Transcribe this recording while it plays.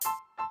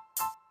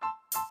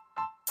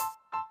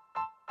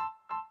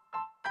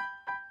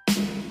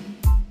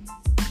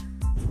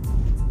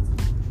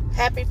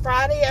Happy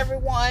Friday,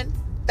 everyone.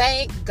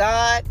 Thank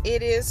God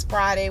it is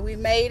Friday. We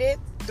made it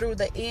through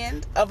the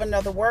end of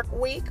another work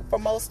week for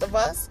most of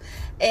us.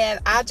 And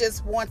I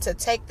just want to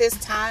take this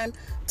time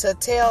to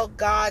tell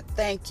God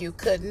thank you.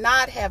 Could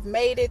not have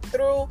made it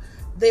through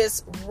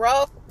this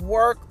rough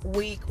work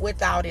week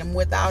without Him,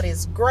 without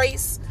His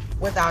grace,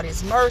 without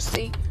His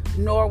mercy,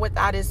 nor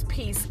without His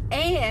peace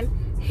and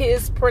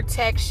His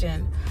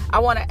protection. I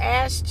want to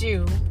ask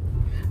you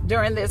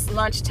during this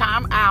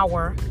lunchtime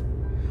hour,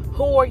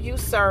 who are you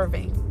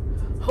serving?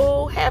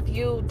 Who have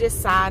you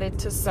decided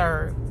to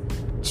serve?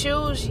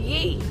 Choose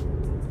ye,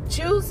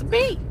 choose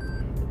me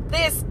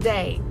this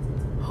day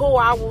who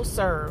I will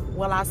serve.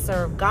 Will I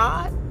serve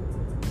God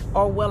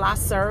or will I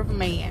serve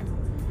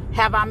man?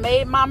 Have I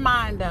made my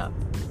mind up?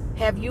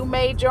 Have you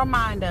made your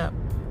mind up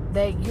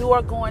that you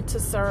are going to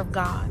serve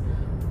God?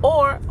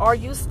 Or are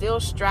you still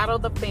straddle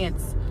the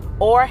fence?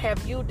 Or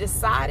have you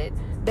decided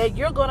that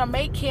you're going to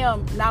make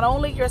Him not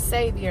only your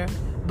Savior,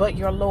 but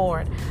your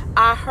Lord?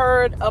 I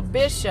heard a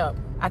bishop,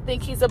 I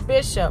think he's a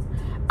bishop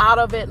out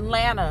of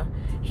Atlanta.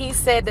 He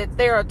said that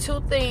there are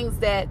two things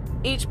that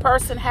each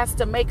person has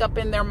to make up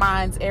in their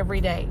minds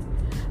every day.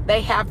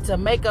 They have to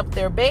make up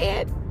their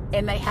bed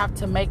and they have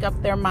to make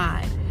up their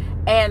mind.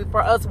 And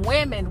for us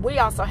women, we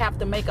also have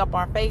to make up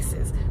our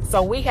faces.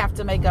 So we have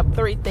to make up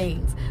three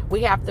things.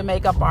 We have to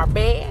make up our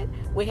bed,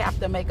 we have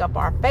to make up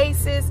our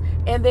faces,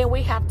 and then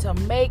we have to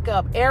make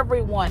up,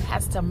 everyone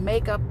has to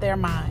make up their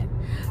mind.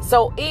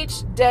 So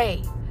each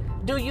day,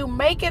 do you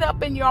make it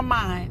up in your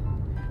mind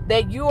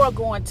that you are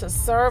going to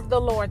serve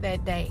the Lord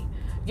that day?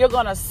 You're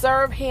going to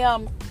serve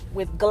Him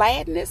with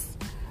gladness.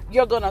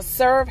 You're going to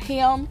serve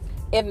Him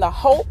in the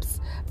hopes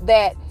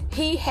that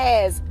He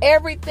has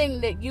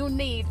everything that you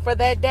need for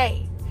that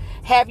day.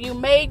 Have you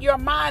made your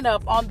mind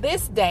up on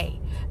this day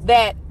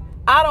that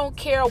I don't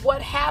care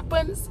what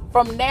happens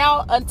from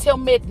now until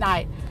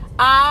midnight,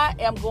 I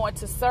am going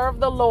to serve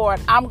the Lord.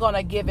 I'm going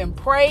to give Him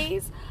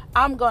praise.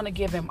 I'm going to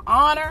give Him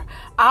honor.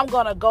 I'm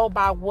going to go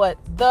by what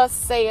thus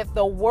saith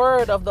the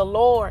word of the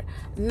Lord,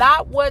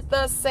 not what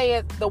thus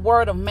saith the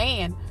word of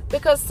man.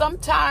 Because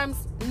sometimes,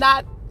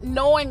 not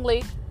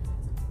knowingly,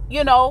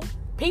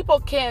 people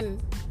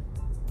can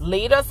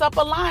lead us up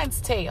a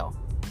lion's tail.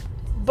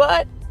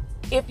 But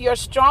if you're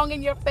strong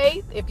in your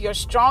faith, if you're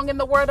strong in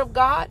the word of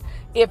God,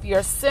 if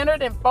you're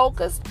centered and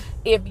focused,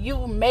 if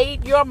you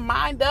made your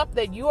mind up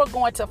that you are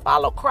going to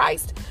follow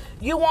Christ,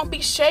 you won't be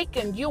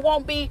shaken. You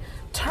won't be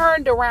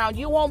turned around.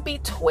 You won't be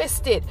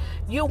twisted.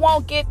 You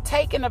won't get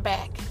taken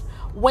aback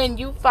when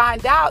you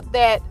find out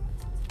that,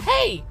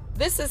 hey,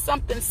 this is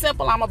something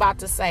simple I'm about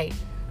to say,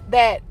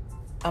 that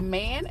a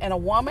man and a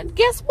woman,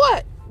 guess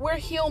what? We're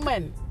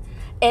human.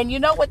 And you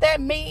know what that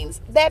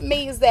means? That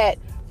means that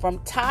from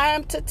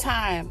time to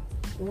time,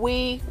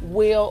 we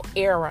will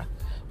err.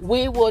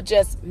 We will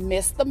just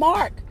miss the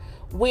mark.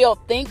 We'll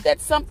think that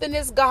something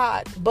is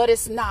God, but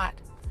it's not.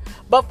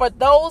 But for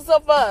those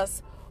of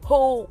us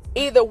who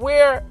either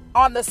we're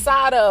on the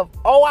side of,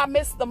 oh, I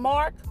missed the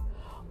mark,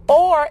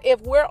 or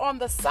if we're on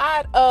the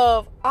side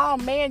of, oh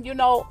man,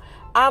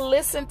 I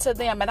listened to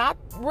them and I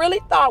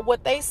really thought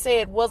what they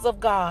said was of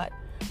God.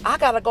 I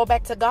got to go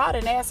back to God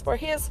and ask for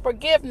His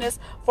forgiveness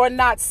for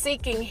not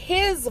seeking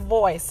His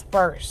voice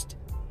first.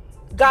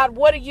 God,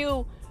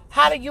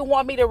 how do you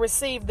want me to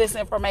receive this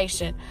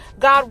information?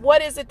 God,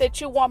 what is it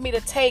that you want me to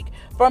take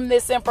from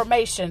this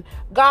information?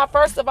 God,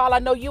 first of all, I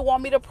know you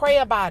want me to pray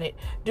about it.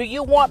 Do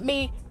you want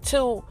me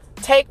to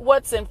take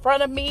what's in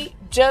front of me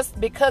just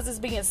because it's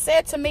being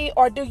said to me?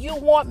 Or do you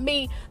want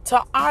me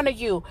to honor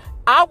you?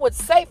 I would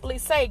safely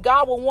say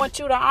God will want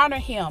you to honor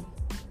Him.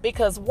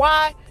 Because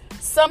why?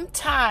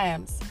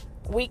 Sometimes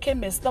we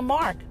can miss the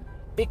mark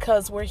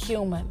because we're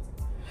human.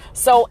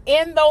 So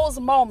in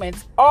those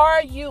moments,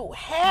 will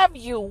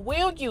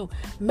you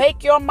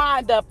make your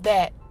mind up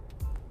that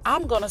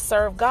I'm going to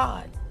serve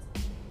God?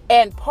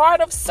 And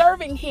part of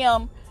serving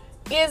Him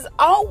is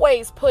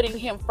always putting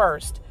Him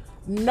first,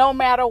 no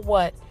matter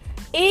what.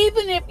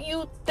 Even if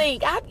you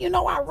think, I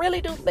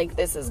really do think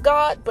this is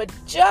God, but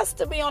just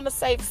to be on the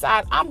safe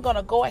side, I'm going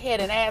to go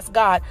ahead and ask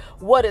God,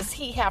 what does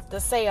He have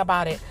to say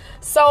about it?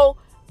 So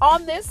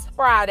on this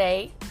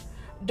Friday,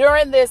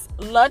 during this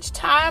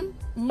lunchtime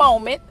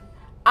moment,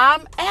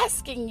 I'm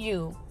asking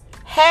you,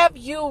 have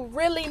you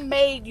really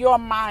made your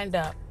mind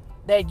up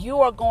that you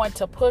are going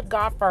to put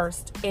God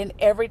first in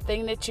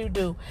everything that you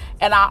do?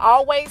 And I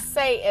always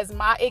say, as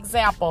my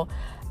example,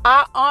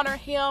 I honor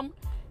Him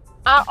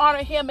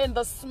in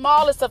the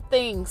smallest of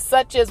things,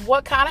 such as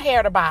what kind of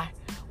hair to buy,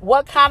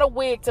 what kind of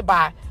wig to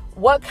buy,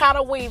 what kind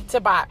of weave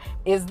to buy.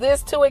 Is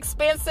this too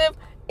expensive?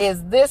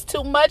 Is this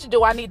too much?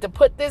 Do I need to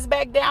put this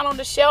back down on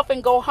the shelf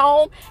and go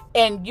home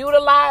and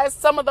utilize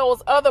some of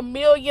those other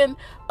million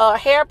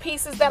hair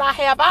pieces that I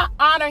have? I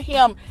honor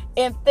Him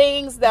in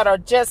things that are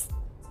just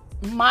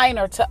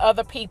minor to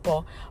other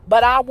people.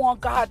 But I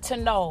want God to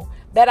know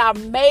that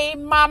I've made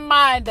my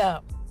mind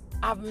up.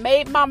 I've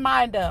made my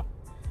mind up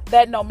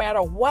that no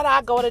matter what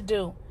I go to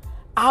do,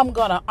 I'm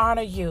going to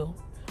honor you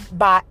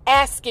by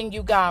asking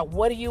you, God,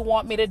 what do you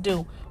want me to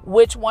do?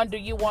 Which one do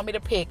you want me to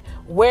pick?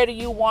 Where do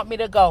you want me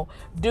to go?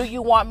 Do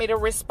you want me to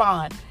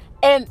respond?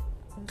 And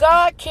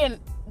God can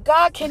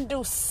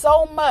do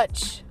so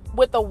much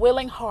with a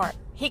willing heart.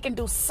 He can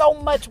do so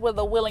much with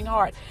a willing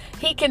heart.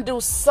 He can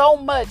do so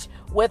much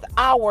with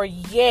our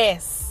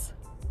yes.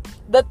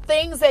 The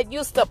things that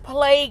used to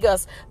plague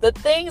us, the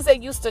things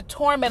that used to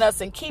torment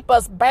us and keep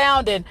us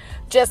bound and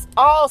just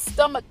all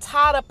stomach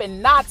tied up in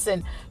knots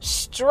and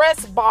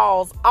stress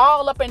balls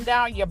all up and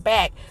down your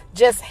back,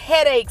 just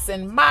headaches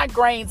and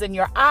migraines and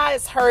your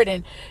eyes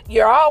hurting.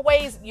 You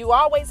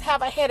always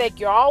have a headache.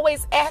 You're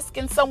always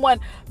asking someone,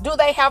 do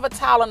they have a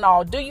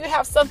Tylenol? Do you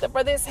have something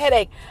for this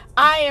headache?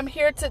 I am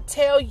here to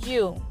tell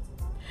you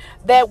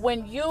that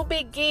when you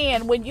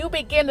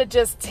begin to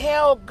just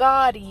tell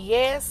God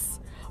yes,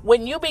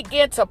 when you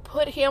begin to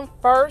put him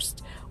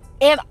first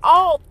in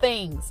all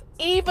things,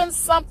 even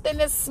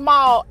something as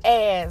small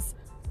as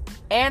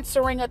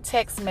answering a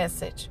text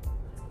message,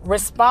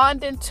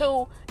 responding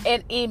to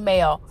an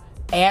email,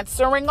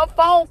 answering a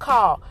phone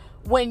call,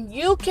 when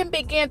you can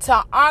begin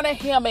to honor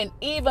him in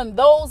even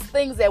those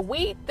things that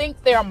we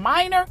think they're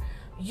minor,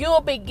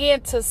 you'll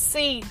begin to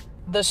see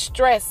the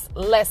stress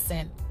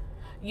lessen.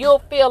 You'll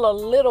feel a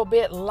little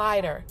bit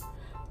lighter.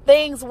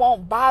 Things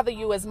won't bother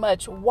you as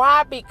much.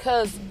 Why?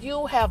 Because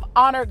you have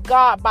honored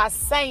God by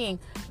saying,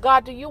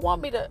 God, do you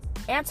want me to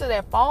answer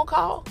that phone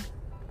call?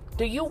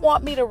 Do you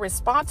want me to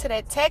respond to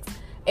that text?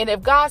 And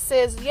if God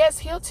says yes,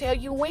 he'll tell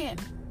you when.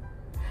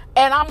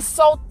 And I'm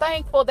so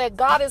thankful that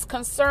God is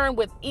concerned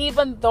with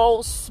even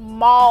those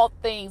small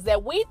things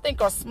that we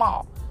think are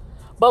small.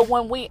 But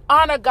when we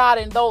honor God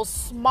in those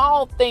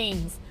small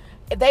things,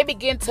 they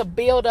begin to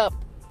build up.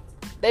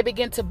 They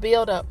begin to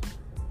build up.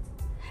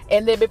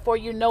 And then before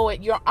you know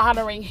it, you're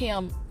honoring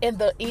him in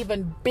the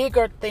even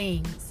bigger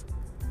things.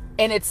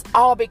 And it's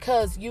all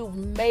because you've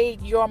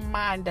made your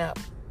mind up.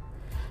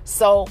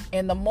 So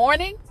in the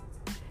morning,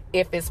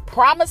 if it's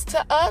promised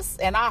to us,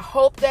 and I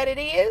hope that it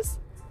is,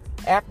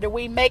 after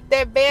we make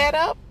that bed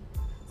up,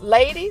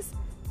 ladies,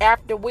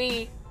 after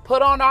we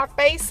put on our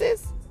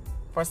faces,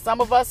 for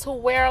some of us who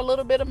wear a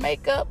little bit of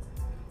makeup,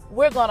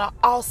 we're going to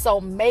also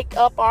make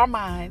up our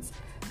minds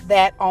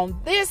that on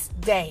this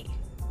day,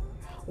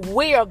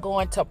 we are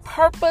going to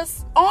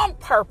on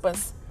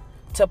purpose,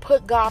 to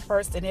put God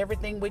first in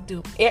everything we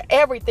do.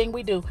 Everything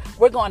we do,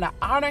 we're going to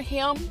honor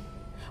him.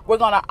 We're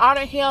going to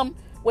honor him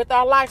with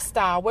our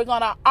lifestyle. We're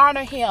going to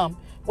honor him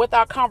with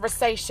our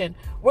conversation.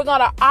 We're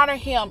going to honor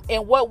him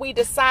in what we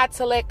decide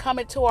to let come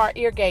into our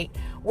ear gate.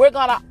 We're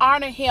going to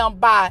honor him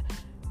by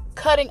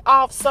cutting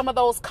off some of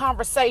those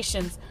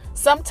conversations.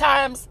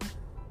 Sometimes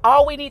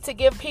all we need to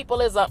give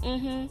people is a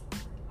mm-hmm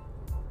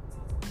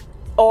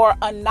or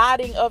a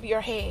nodding of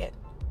your head.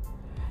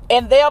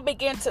 And they'll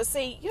begin to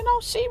see,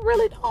 she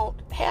really don't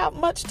have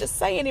much to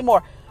say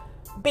anymore,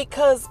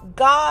 because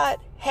God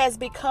has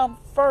become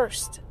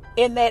first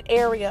in that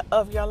area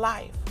of your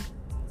life.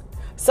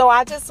 So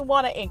I just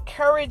want to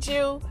encourage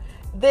you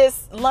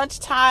this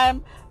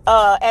lunchtime,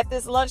 at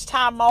this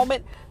lunchtime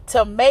moment,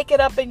 to make it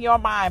up in your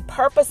mind,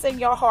 purpose in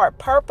your heart,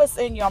 purpose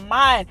in your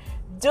mind.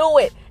 Do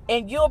it.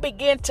 And you'll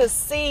begin to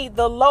see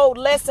the load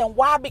lessen.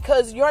 Why?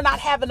 Because you're not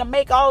having to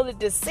make all the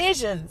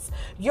decisions.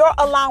 You're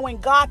allowing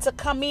God to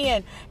come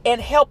in and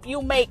help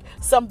you make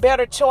some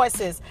better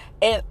choices.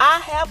 And I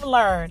have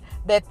learned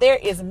that there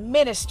is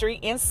ministry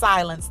in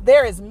silence.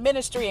 There is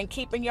ministry in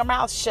keeping your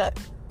mouth shut.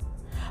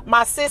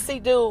 My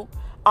sissy dude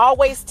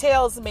always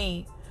tells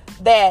me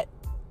that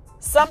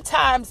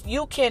sometimes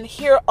you can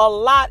hear a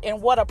lot in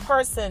what a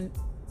person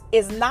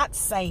is not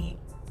saying.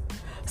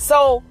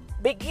 So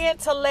begin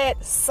to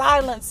let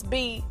silence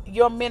be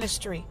your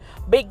ministry.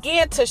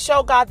 Begin to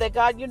show God that,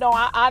 God,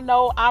 I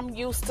know I'm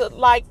used to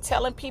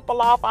telling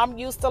people off. I'm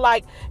used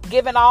to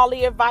giving all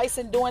the advice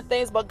and doing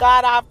things. But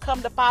God, I've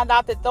come to find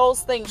out that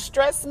those things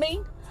stress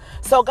me.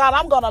 So God,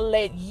 I'm going to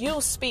let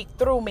you speak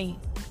through me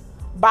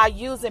by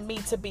using me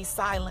to be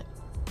silent.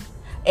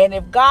 And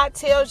if God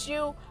tells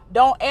you,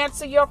 don't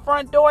answer your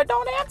front door,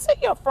 don't answer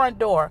your front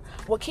door.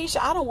 Well, Keisha,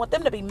 I don't want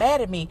them to be mad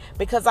at me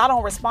because I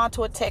don't respond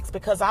to a text,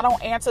 because I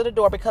don't answer the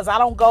door, because I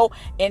don't go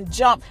and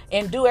jump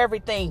and do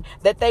everything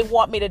that they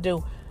want me to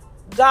do.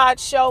 God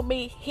showed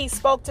me, he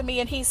spoke to me,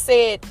 and he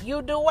said,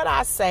 you do what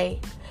I say.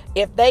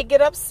 If they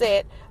get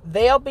upset,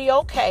 they'll be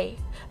okay.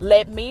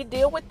 Let me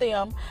deal with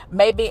them.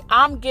 Maybe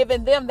I'm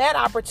giving them that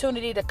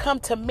opportunity to come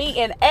to me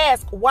and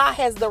ask, why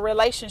has the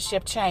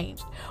relationship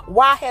changed?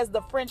 Why has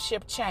the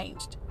friendship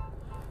changed?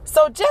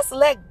 So just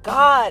let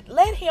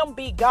him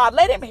be God.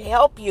 Let him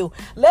help you.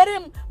 Let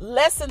him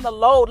lessen the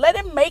load. Let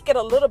him make it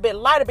a little bit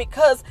lighter,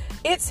 because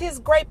it's his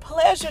great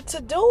pleasure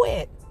to do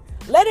it.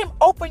 Let him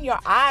open your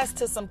eyes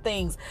to some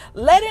things.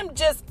 Let him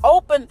just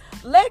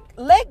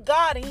let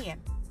God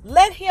in.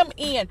 Let him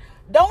in.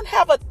 Don't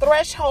have a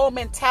threshold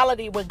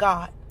mentality with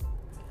God.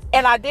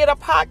 And I did a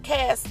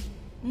podcast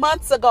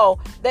months ago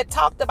that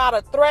talked about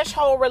a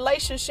threshold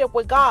relationship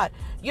with God.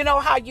 You know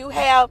how you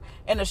have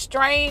an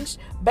estranged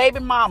baby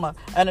mama,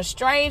 an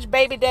estranged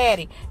baby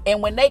daddy,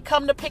 and when they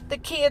come to pick the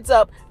kids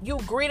up, you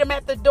greet them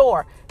at the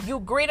door. You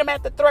greet them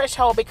at the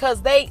threshold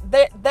because they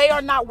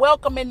are not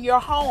welcome in your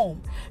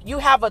home. You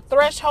have a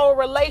threshold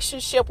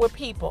relationship with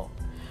people.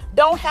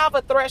 Don't have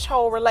a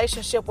threshold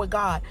relationship with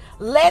God.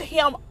 Let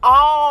him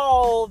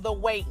all the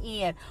way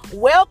in.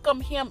 Welcome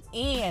him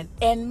in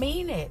and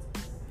mean it.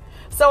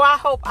 So I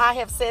hope I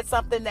have said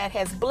something that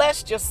has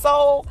blessed your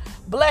soul,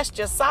 blessed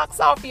your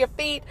socks off your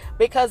feet,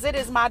 because it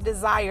is my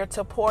desire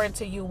to pour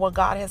into you what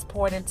God has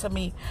poured into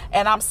me.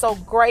 And I'm so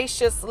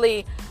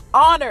graciously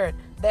honored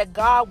that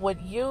God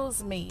would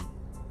use me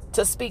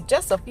to speak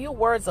just a few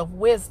words of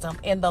wisdom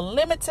in the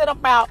limited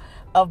amount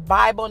of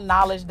Bible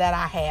knowledge that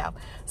I have.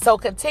 So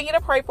continue to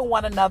pray for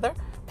one another.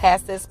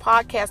 Pass this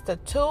podcast to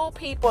 2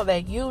 people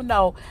that you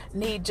know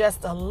need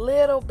just a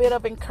little bit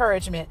of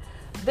encouragement.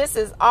 This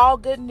is all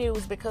good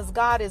news because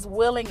God is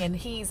willing and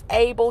he's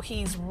able.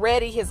 He's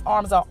ready. His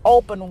arms are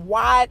open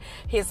wide.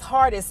 His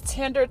heart is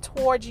tender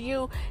towards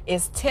you,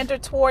 is tender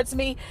towards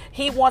me.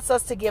 He wants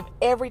us to give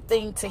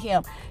everything to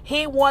him.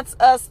 He wants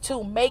us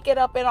to make it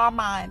up in our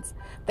minds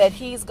that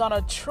he's going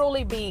to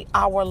truly be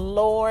our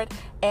Lord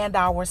and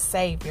our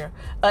Savior.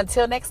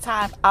 Until next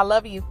time, I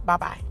love you.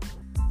 Bye-bye.